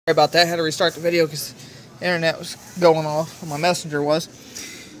Sorry about that. I had to restart the video because the internet was going off. My messenger was.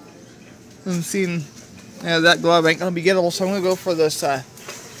 And seeing that glove ain't going to be gettable, so I'm going to go for this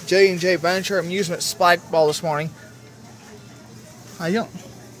J&J Venture Amusement Spike Ball this morning. I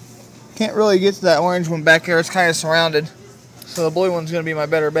can't really get to that orange one back there. It's kind of surrounded. So the blue one's going to be my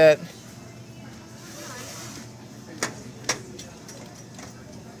better bet.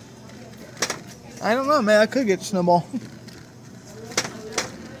 I don't know, man. I could get the snowball.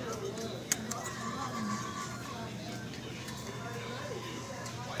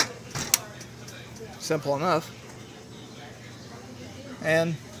 Simple enough.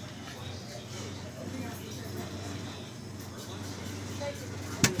 And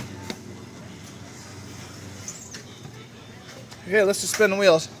okay, let's just spin the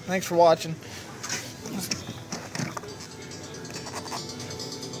wheels. Thanks for watching.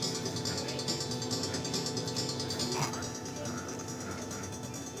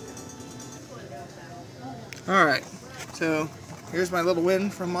 Alright, so here's my little win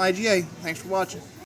from IGA. Thanks for watching.